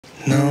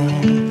No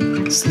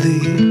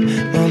sleep,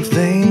 my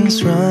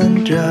veins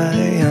run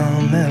dry,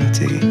 I'm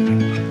empty.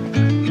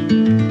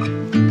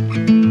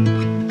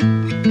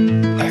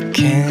 I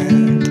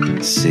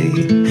can't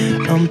see,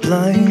 I'm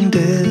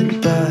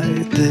blinded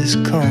by this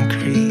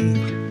concrete.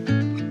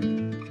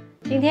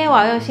 今天我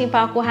要用杏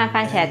鲍菇和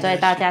番茄来做一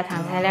道家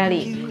常菜料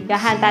理，要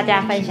和大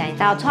家分享一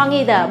道创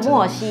意的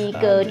墨西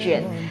哥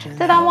卷。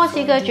这道墨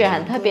西哥卷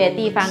很特别的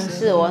地方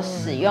是我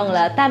使用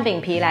了蛋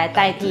饼皮来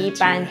代替一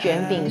般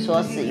卷饼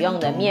所使用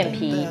的面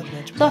皮，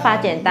做法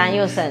简单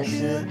又省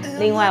时。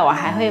另外我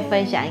还会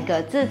分享一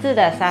个自制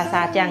的莎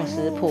莎酱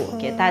食谱，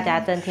给大家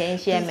增添一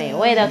些美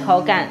味的口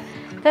感。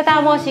这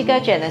道墨西哥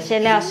卷的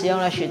馅料使用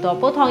了许多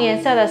不同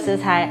颜色的食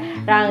材，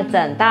让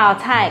整道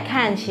菜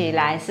看起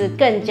来是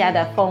更加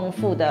的丰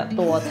富的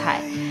多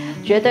彩，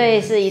绝对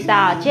是一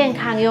道健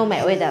康又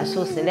美味的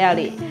素食料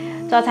理。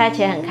做菜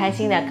前很开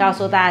心的告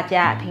诉大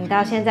家，频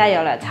道现在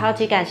有了超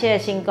级感谢的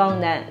新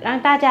功能，让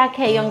大家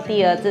可以用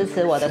低额支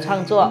持我的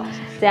创作，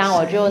这样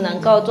我就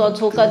能够做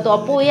出更多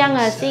不一样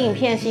的新影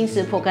片、新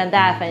食谱跟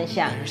大家分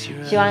享。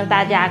希望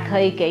大家可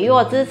以给予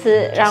我支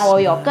持，让我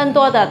有更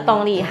多的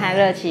动力和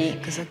热情，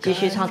继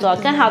续创作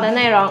更好的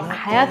内容。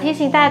还要提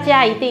醒大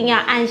家，一定要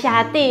按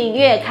下订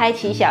阅，开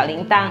启小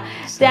铃铛，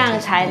这样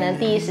才能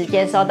第一时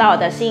间收到我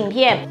的新影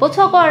片，不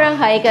错过任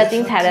何一个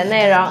精彩的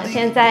内容。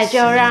现在就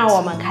让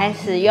我们开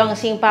始用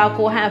杏鲍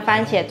菇和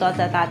番茄做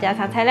这道家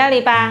常菜料理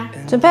吧。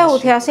准备5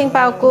条杏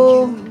鲍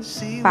菇，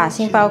把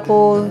杏鲍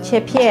菇切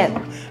片，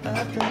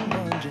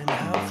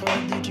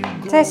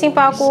在杏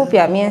鲍菇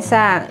表面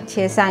上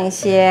切上一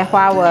些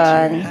花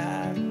纹，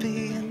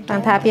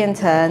让它变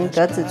成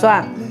格子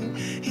状，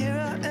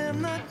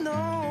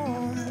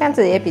这样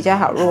子也比较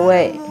好入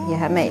味，也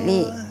很美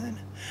丽。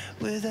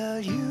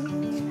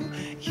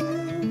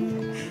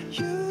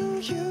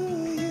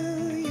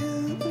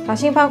把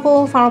杏鲍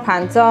菇放入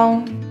盘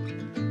中，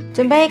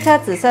准备1颗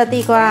紫色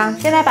地瓜。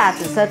现在把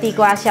紫色地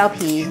瓜削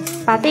皮，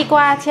把地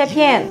瓜切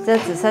片。这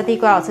紫色地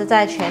瓜我是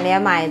在全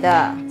联买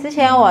的。之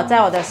前我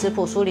在我的食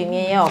谱书里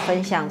面也有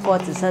分享过，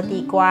紫色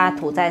地瓜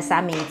涂在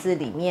三明治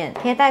里面，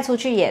可以带出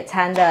去野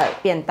餐的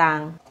便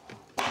当。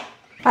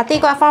把地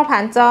瓜放入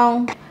盘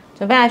中，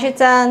准备拿去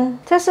蒸。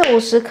这是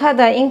50克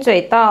的鹰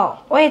嘴豆，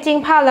我已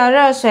经泡了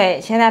热水，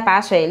现在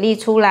把水沥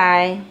出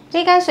来，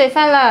沥干水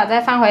分了，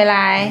再放回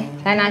来，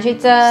来拿去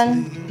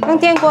蒸。用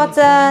电锅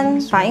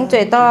蒸，把鹰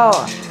嘴豆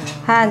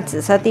和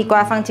紫色地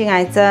瓜放进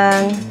来蒸。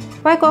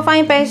外锅放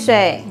1杯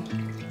水，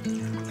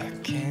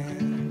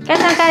盖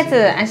上盖子，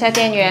按下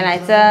电源来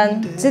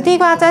蒸。紫地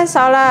瓜蒸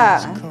熟了，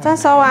蒸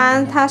熟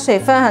完它水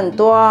分很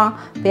多，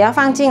不要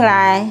放进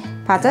来。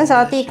把蒸熟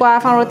的地瓜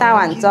放入大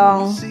碗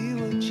中。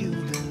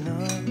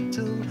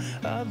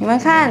你们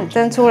看，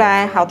蒸出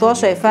来好多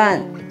水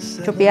分，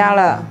就不要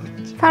了。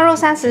放入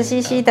30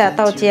 cc 的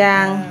豆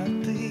浆，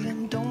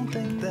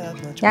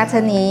压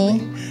成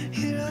泥。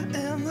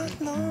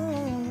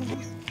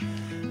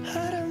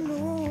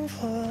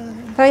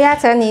都压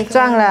成泥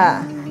状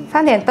了，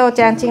放点豆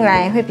浆进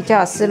来会比较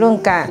有湿润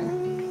感，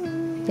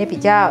也比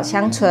较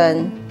香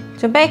醇。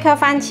准备1颗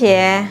番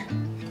茄，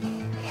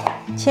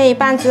切一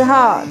半之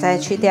后再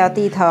去掉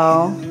蒂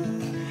头。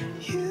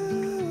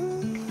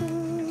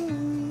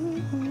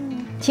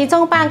其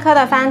中半颗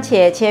的番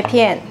茄切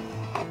片，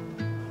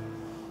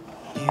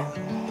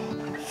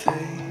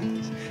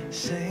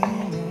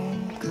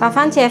把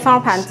番茄放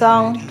入盘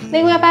中。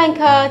另外半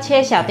颗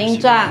切小丁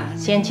状，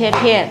先切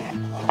片。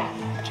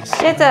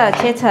接着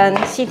切成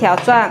细条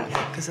状，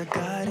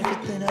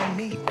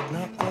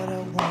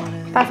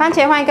把番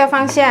茄换一个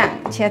方向，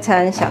切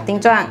成小丁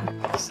状。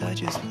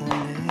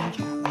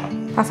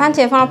把番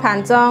茄放入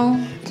盘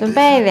中，准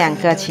备2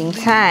个芹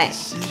菜，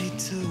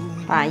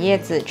把叶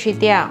子去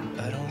掉。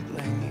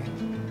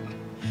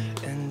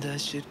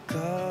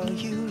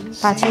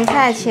把芹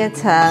菜切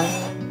成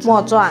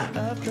末状。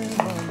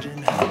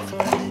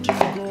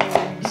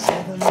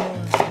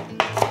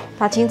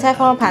把芹菜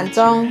放入盘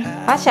中，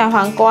把小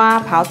黄瓜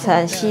刨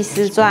成细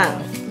丝状。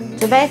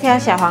准备1条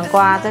小黄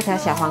瓜，这条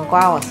小黄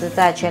瓜我是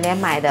在全联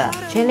买的。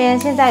全联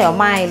现在有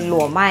卖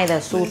裸卖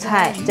的蔬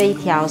菜，这一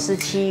条是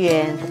7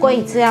元，不过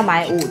一次要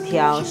买5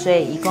条，所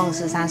以一共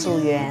是35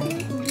元。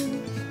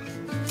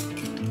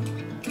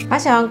把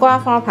小黄瓜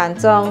放入盘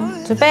中，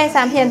准备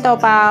3片豆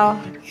包，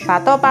把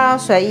豆包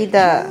随意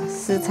的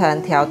撕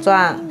成条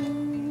状。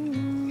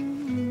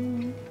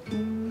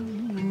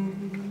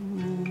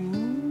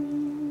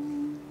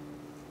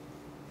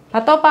把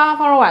豆包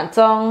放入碗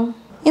中，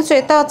鹰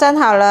嘴豆蒸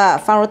好了，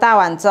放入大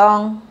碗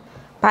中，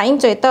把鹰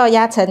嘴豆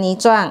压成泥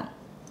状，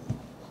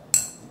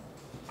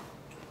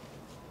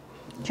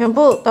全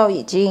部都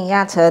已经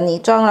压成泥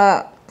状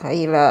了，可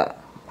以了。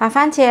把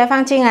番茄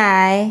放进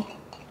来，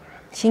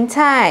芹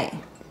菜、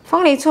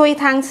凤梨醋1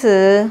汤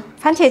匙，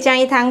番茄酱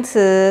1汤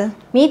匙，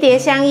迷迭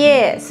香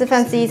叶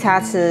1/4茶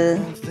匙，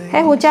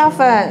黑胡椒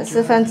粉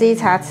1/4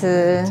茶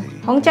匙，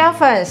红椒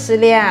粉适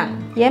量，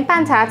盐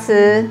半茶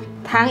匙。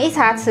糖1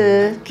茶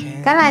匙，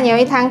橄榄油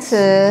1汤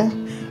匙，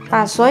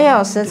把所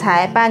有食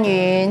材拌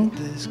匀。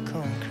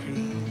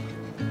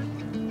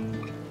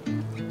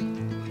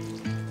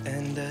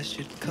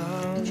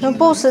全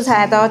部食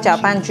材都搅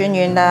拌均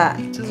匀了，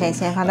可以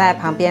先放在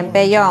旁边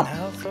备用。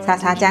沙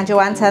沙酱就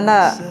完成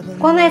了。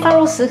锅内放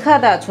入10克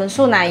的纯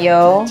素奶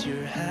油，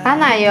把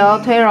奶油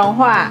推融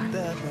化。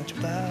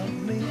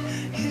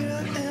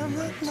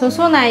纯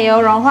素奶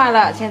油融化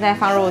了，现在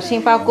放入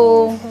杏鲍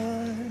菇，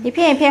一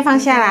片一片放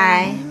下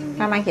来，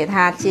慢慢给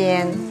它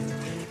煎。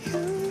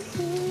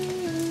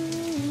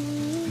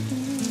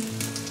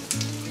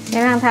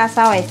先让它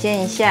稍微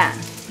煎一下，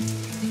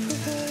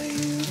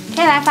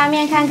可以来翻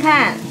面看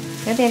看，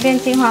有点变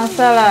金黄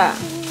色了。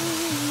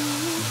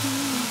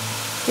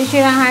继续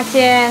让它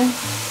煎，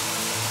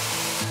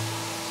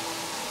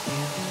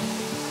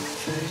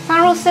放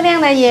入适量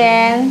的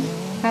盐，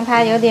让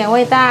它有点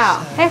味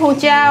道。黑胡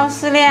椒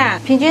适量，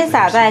平均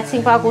撒在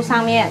杏鲍菇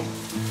上面。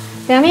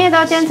两面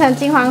都煎成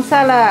金黄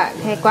色了，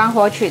可以关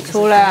火取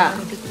出了。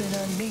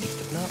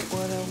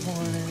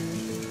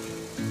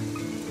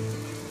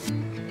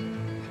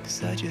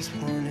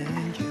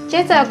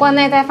接着锅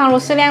内再放入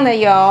适量的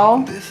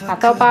油，把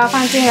豆包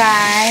放进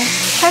来，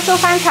快速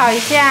翻炒一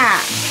下，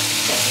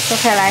就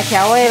可以来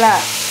调味了。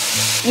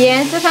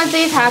盐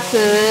1/4茶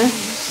匙，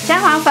姜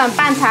黄粉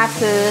半茶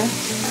匙，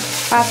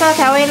把这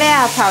调味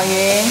料炒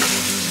匀。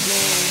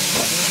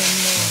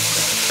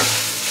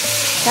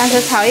这样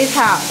子炒一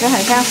炒，就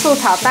很像素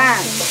炒蛋。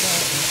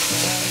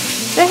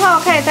最后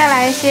可以再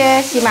来一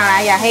些喜马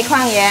拉雅黑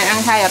矿盐，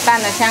让它有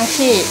蛋的香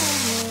气。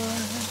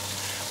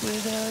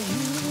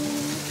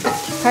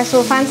快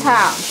速翻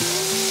炒，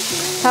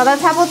炒得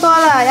差不多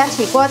了，要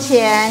起锅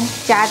前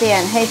加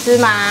点黑芝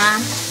麻，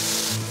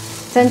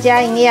增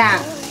加营养。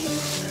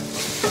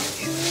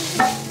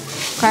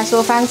快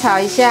速翻炒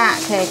一下，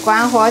可以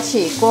关火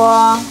起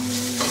锅。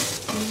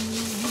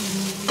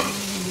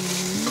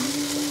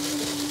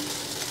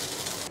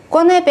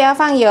锅内不要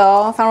放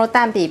油，放入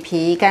蛋饼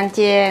皮干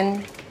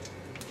煎。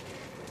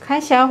开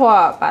小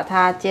火把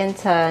它煎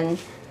成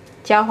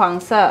焦黄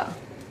色。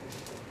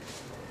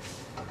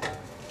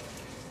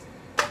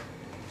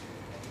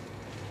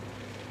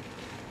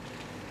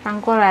翻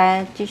过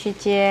来继续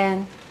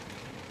煎，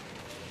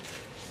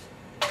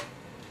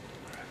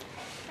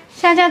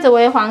像这样子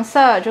微黄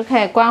色就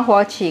可以关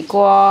火起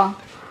锅，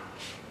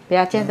不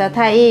要煎得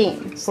太硬，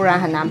不然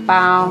很难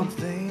包。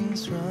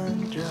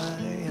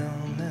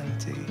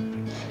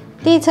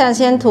第一层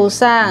先涂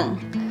上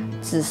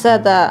紫色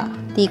的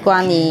地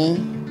瓜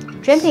泥。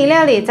卷饼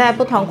料理在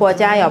不同国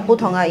家有不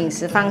同的饮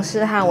食方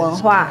式和文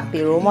化，比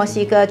如墨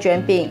西哥卷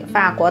饼、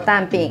法国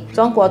蛋饼、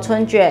中国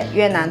春卷、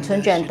越南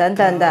春卷等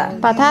等的，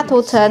把它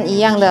涂成一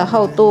样的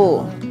厚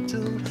度，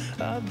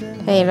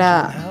可以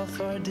了。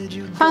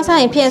放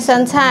上一片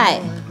生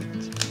菜，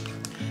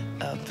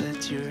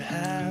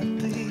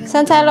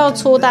生菜露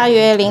出大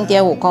约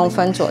0.5公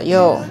分左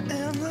右。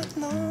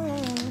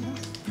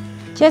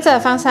接着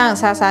放上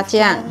莎莎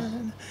酱。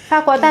法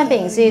国蛋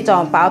饼是一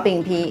种薄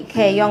饼皮，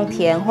可以用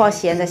甜或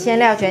咸的馅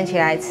料卷起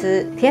来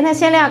吃。甜的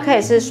馅料可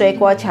以是水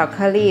果、巧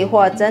克力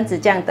或榛子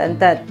酱等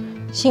等。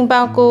杏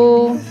鲍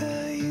菇、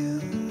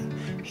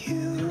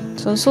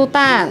纯素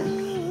蛋、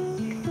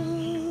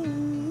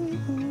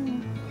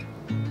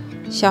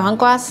小黄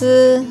瓜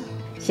丝。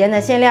咸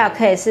的馅料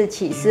可以是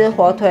起司、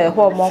火腿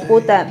或蘑菇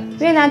等。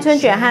越南春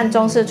卷和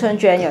中式春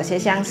卷有些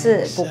相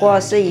似，不过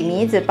是以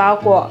米纸包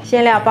裹，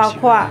馅料包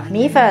括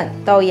米粉、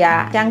豆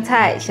芽、香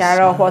菜、虾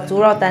肉或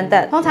猪肉等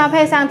等，通常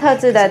配上特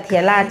制的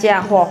甜辣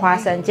酱或花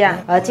生酱。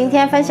而今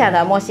天分享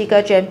的墨西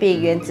哥卷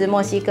饼源自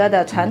墨西哥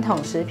的传统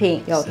食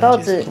品，有豆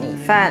子、米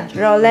饭、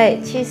肉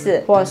类、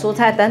cheese或蔬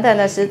菜等等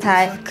的食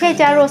材，可以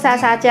加入莎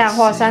莎酱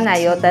或酸奶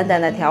油等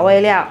等的调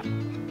味料。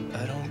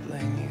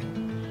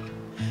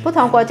不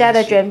同国家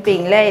的卷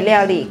饼类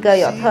料理各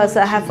有特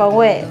色和风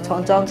味，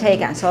从中可以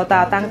感受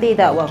到当地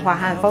的文化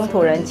和风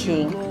土人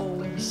情。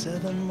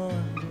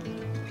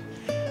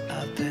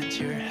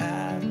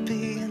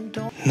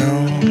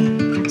No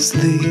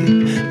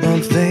sleep, my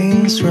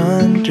veins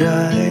run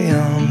dry,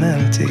 I'm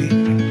empty.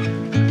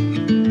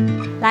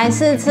 来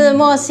试吃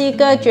墨西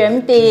哥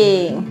卷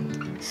饼，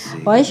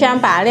我很喜欢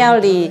把料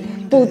理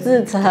布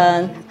置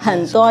成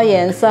很多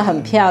颜色、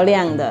很漂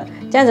亮的。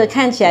这样子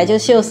看起来就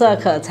秀色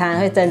可餐，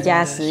会增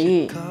加食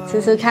欲。吃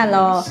吃看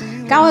咯。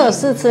刚我有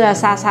试吃了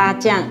莎莎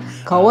酱，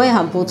口味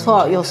很不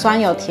错，有酸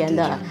有甜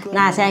的。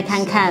那现在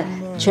看看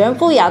全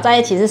部咬在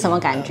一起是什么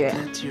感觉？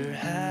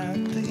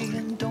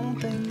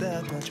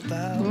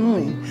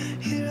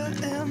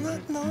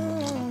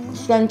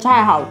生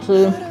菜好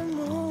吃，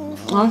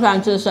我很喜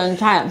欢吃生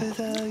菜，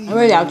因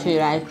为咬起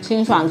来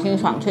清爽、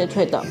脆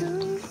脆的。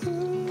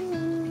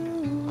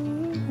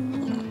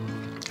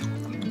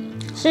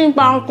杏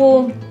鲍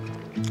菇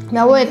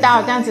的味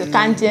道这样子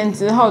干煎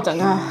之后，整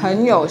个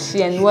很有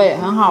鲜味，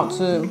很好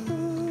吃。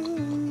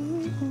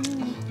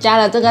加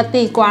了这个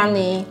地瓜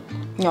泥，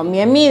有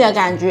绵密的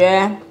感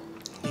觉。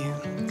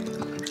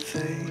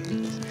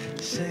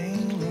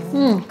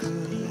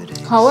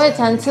口味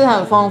层次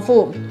很丰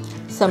富，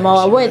什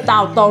么味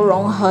道都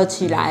融合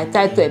起来，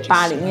在嘴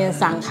巴里面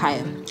散开，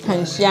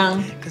很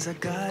香。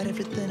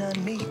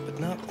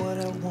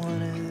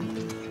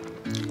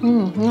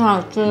很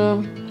好吃。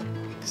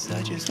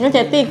而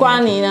且地瓜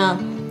泥呢，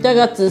这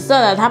个紫色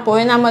的它不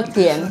会那么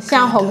甜，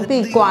像红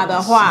地瓜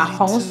的话，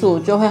红薯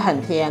就会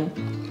很甜。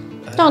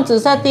这种紫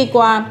色地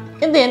瓜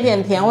一点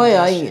点甜味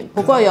而已，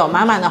不过有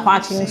满满的花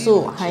青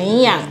素，很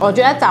营养。我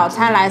觉得早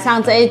餐来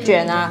上这一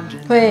卷啊，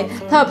会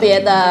特别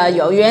的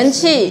有元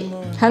气，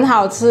很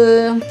好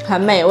吃，很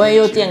美味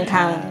又健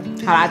康。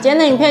好啦，今天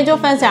的影片就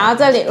分享到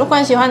这里。如果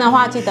你喜欢的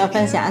话，记得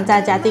分享、按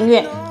赞、加订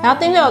阅，还要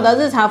订阅我的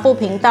日常副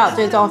频道，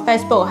追踪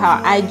Facebook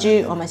还有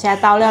IG。我们下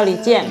道料理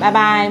见，拜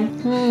拜。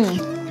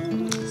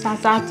莎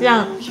莎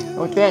酱，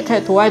我觉得也可以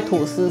涂在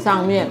吐司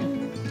上面，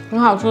很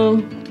好吃。